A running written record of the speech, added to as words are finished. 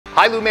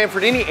Hi, Lou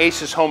Manfredini,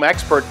 Ace's Home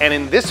Expert, and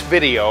in this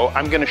video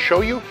I'm going to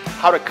show you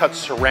how to cut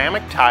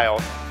ceramic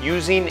tile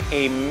using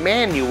a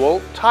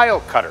manual tile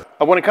cutter.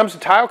 When it comes to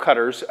tile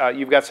cutters,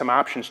 you've got some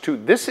options too.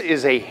 This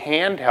is a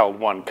handheld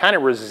one, kind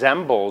of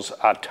resembles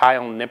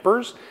tile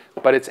nippers,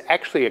 but it's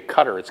actually a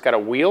cutter. It's got a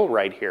wheel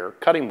right here,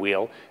 cutting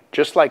wheel,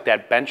 just like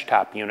that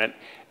benchtop unit,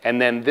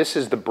 and then this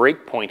is the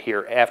break point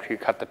here after you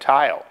cut the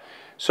tile.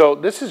 So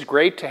this is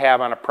great to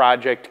have on a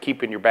project to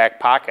keep in your back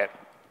pocket.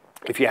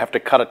 If you have to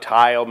cut a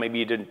tile, maybe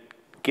you didn't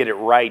get it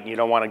right and you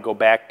don't want to go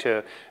back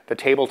to the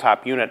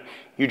tabletop unit,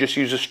 you just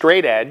use a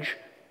straight edge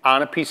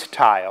on a piece of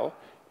tile,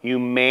 you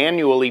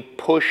manually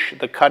push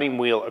the cutting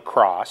wheel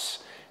across,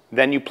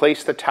 then you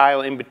place the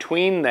tile in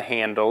between the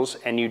handles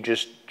and you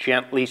just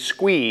gently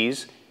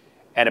squeeze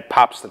and it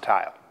pops the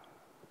tile.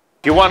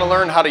 If you want to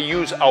learn how to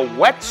use a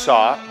wet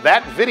saw,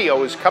 that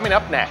video is coming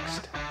up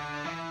next.